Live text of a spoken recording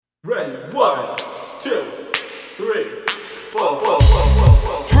Ready, 1, 2, 3,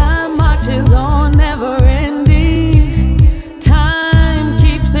 4. Time marches on, never ending. Time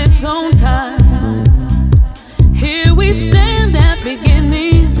keeps its own time. Here we stand at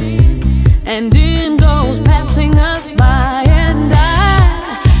beginning, and in goes passing us by. And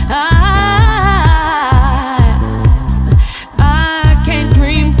I can't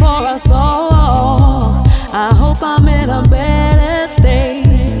dream for us all. I hope I'm in a better state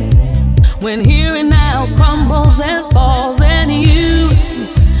when here and now crumbles and falls, and you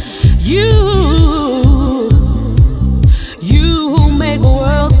who make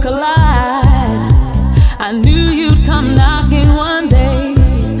worlds collide. I knew you'd come knocking one day,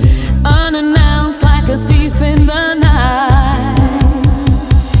 unannounced like a thief in the night.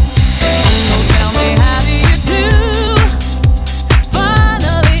 So tell me, how do you do?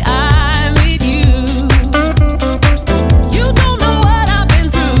 Finally I meet you. You don't know what I've been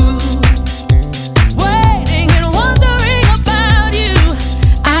through, waiting and wondering about you.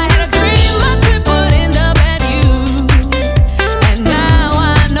 I had a dream my trip would end up at you, and now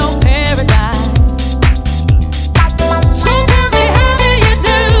I know paradise. So tell me, how do you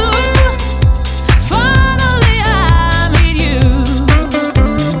do? Finally I meet you.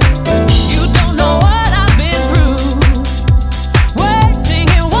 You don't know what I've been through, waiting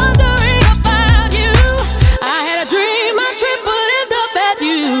and wondering about you. I had a dream my trip would end up at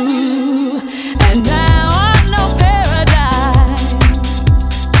you, and now I know paradise.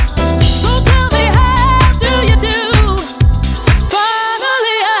 So tell me, how do you do?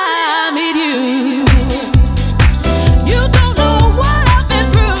 Finally I meet you. You don't know what I've been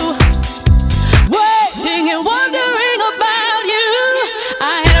through, waiting and wondering about you.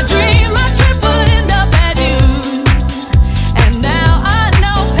 I had a dream my trip would end up at you, and now I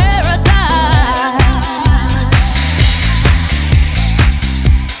know paradise.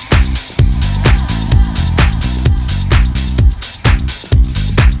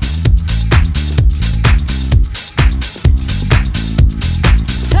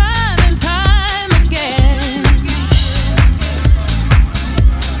 Time and time again,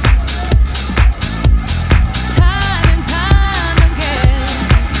 time and time again,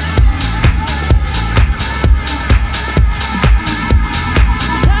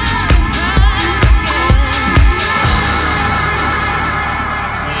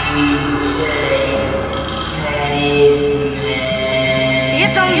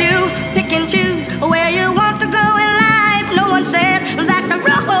 It's on you, pick and choose where you want to go in life. No one said that the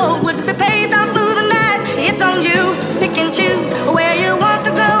road would be paved on smooth and nice. It's on you, pick and choose where you want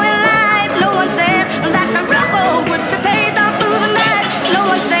to go in life. No one said that the road would be paved on smooth and nice. No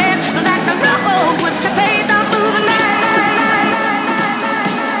one said that the road would be paved on smooth and nice.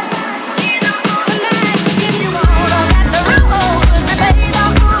 Paved on smooth and nice. If you wanna let the road would be paved on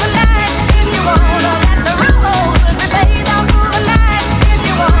smooth and nice. If you wanna let the road would be paved on smooth and nice. If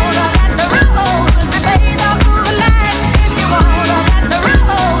you wanna let the road would be paved on smooth and nice. If you wanna let the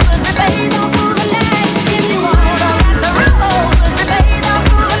road would be paved on smooth and nice. If you wanna let the road would be paved on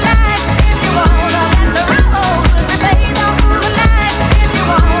smooth and nice. If you wanna let the road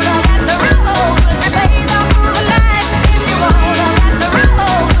would be paved on smooth and nice. If you wanna let the road would be paved on smooth and nice. If you wanna let the road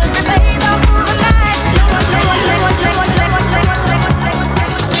would be paved on smooth and nice.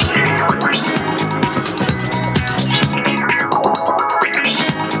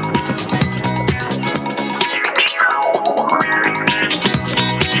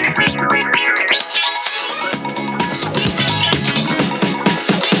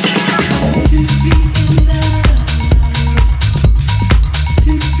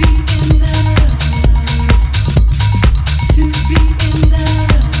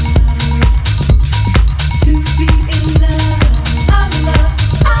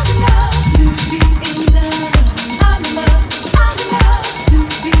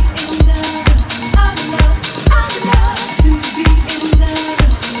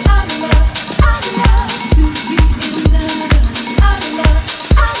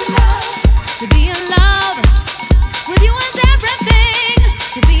 To be in love with you is everything.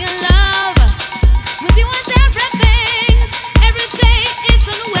 To be in love with you is everything. Every day is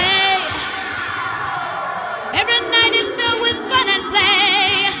on the way. Every night is filled with fun and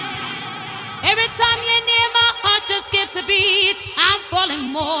play. Every time you're near, my heart just skips a beat. I'm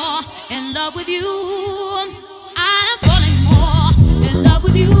falling more in love with you. I'm falling more in love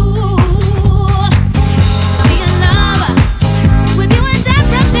with you. To be in love with you is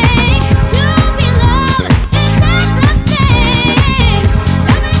everything. To be in love is everything.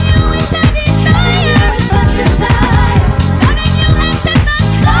 Loving you is a desire. Loving you has set my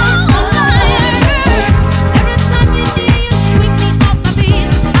soul on fire. Every time you do, you sweep me off my feet.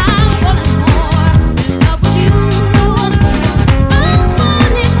 I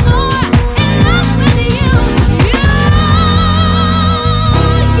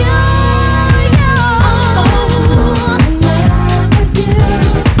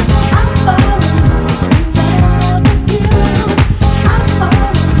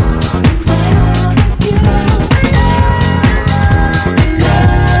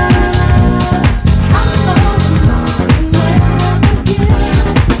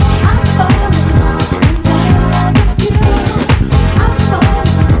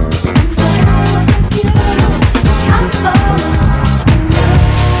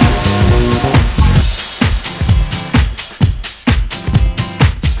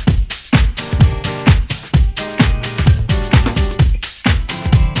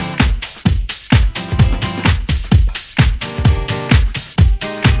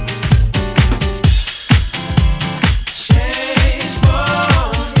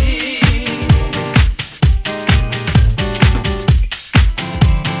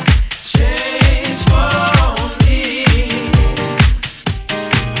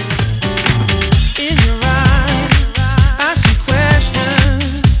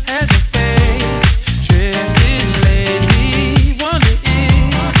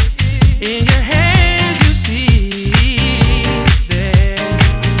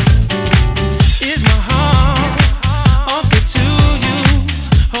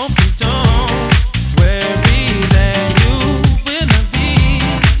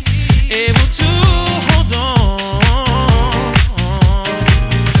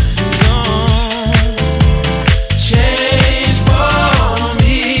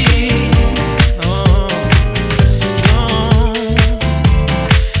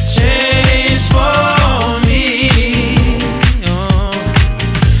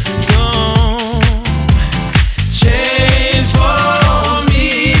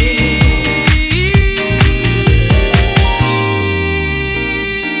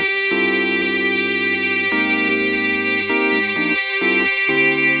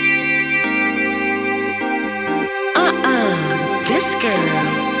girl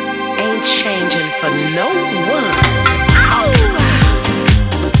ain't changing for no one. Ow!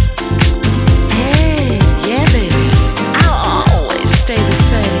 Hey, yeah, baby, I'll always stay the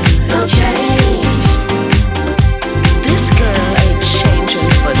same. No change. This girl ain't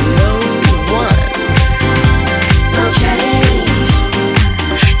changing for no one. No change.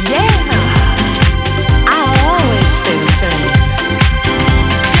 Yeah, I'll always stay the same.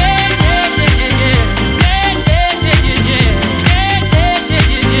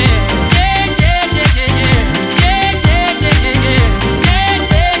 Yeah.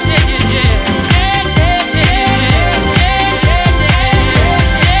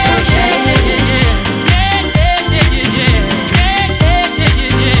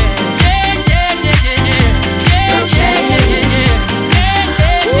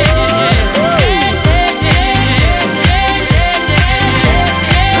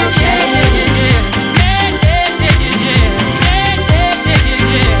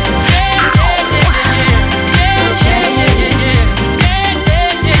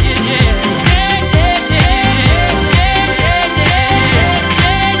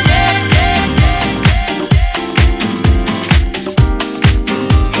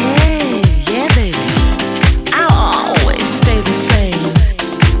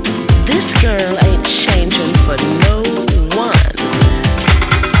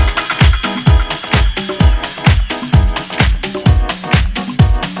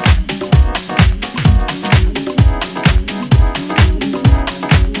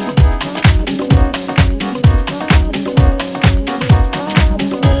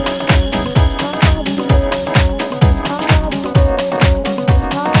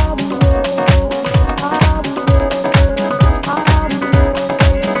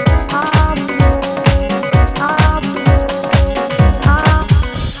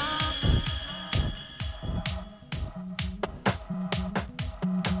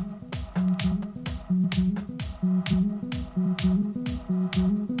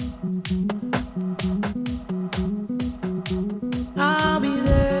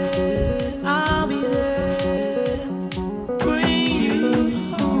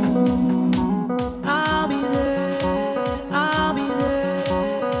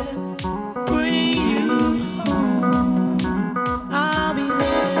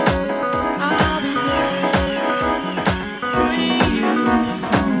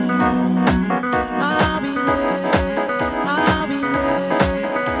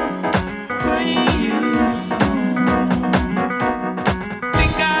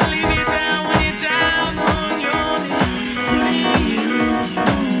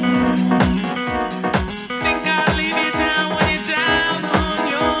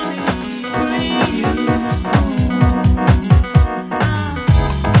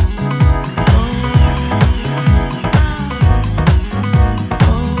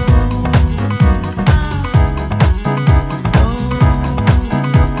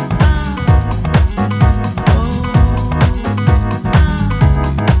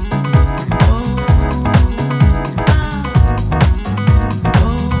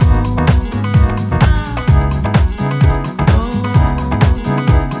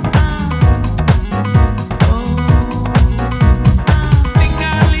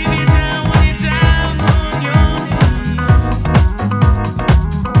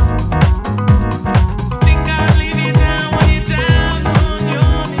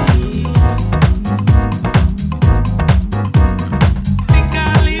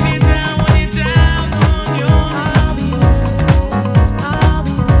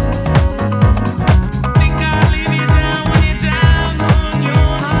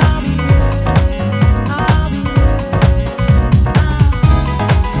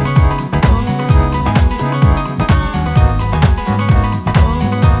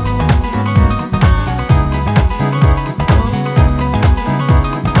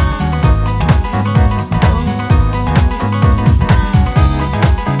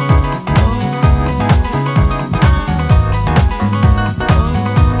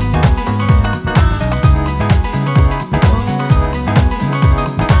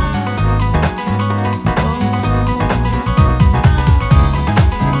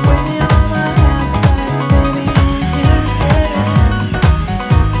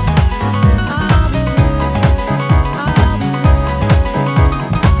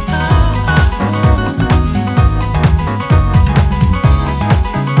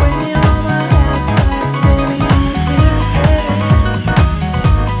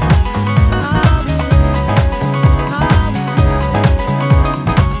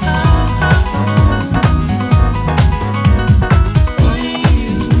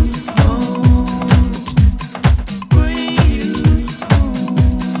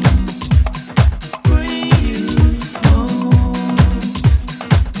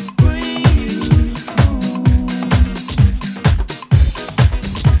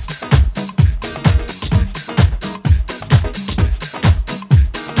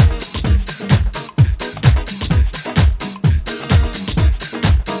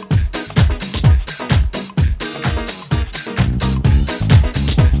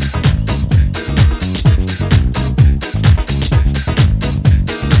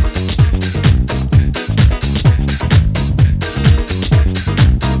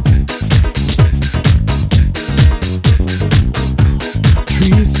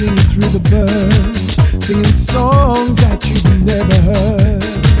 the birds singing songs that you've never heard,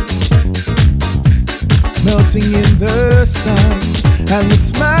 melting in the sun, and the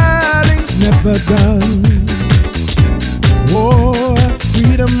smiling's never done. Oh,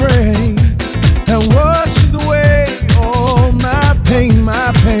 freedom reigns and washes away all my pain,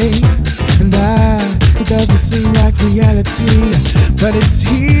 my pain. And it doesn't seem like reality, but it's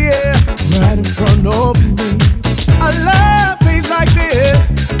here, right in front of me. I love things like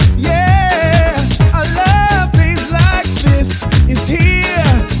this, yeah. I love things like this. It's here,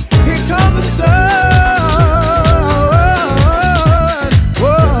 here comes the sun.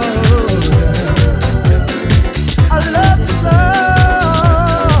 Whoa. I love the sun.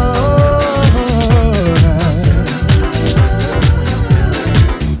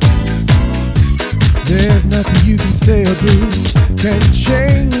 There's nothing you can say or do can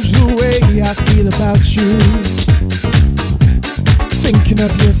change the way I feel about you. Thinking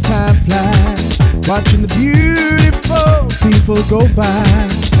of you as time flies, watching the beautiful people go by.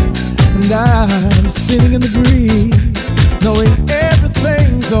 And I'm sitting in the breeze, knowing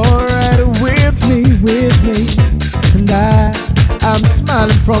everything's alright with me, with me. And I'm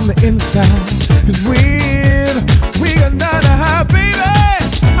smiling from the inside, 'cause we got none of high, baby.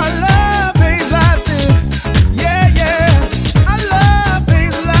 I love things like this, yeah, yeah. I love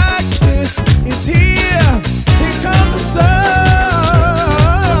things like this. It's here, here comes the sun.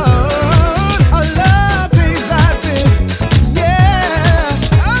 I love things like this, yeah.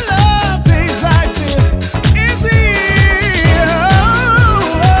 I love things like this. It's here.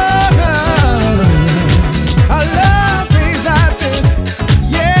 I love things like this,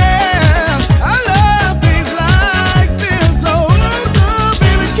 yeah. I love things like this. Oh,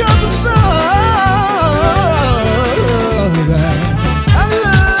 baby, come the sun. I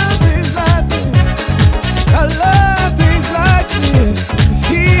love things like this. I love things like this. It's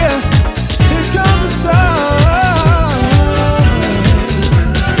here. Here comes the sun.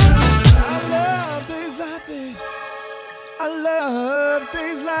 I love things like this. I love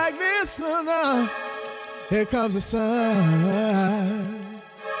things like this. Here comes the sun.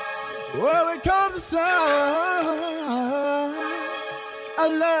 Oh, here comes the sun. I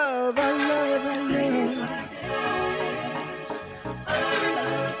love, I love, I love. I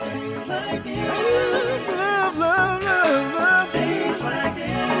love, love, love, love.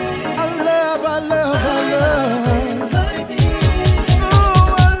 I love, I love, I love.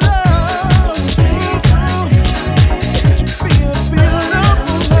 Oh, I love. Can't you feel love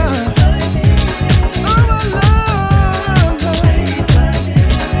for love? Oh, I love, love.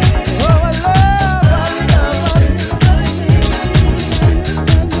 Oh, I love, I love, I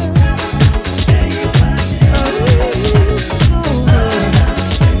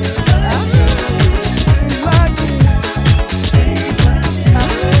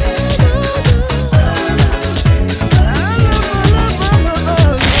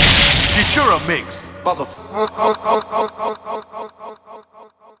Futura Mix, motherfucker.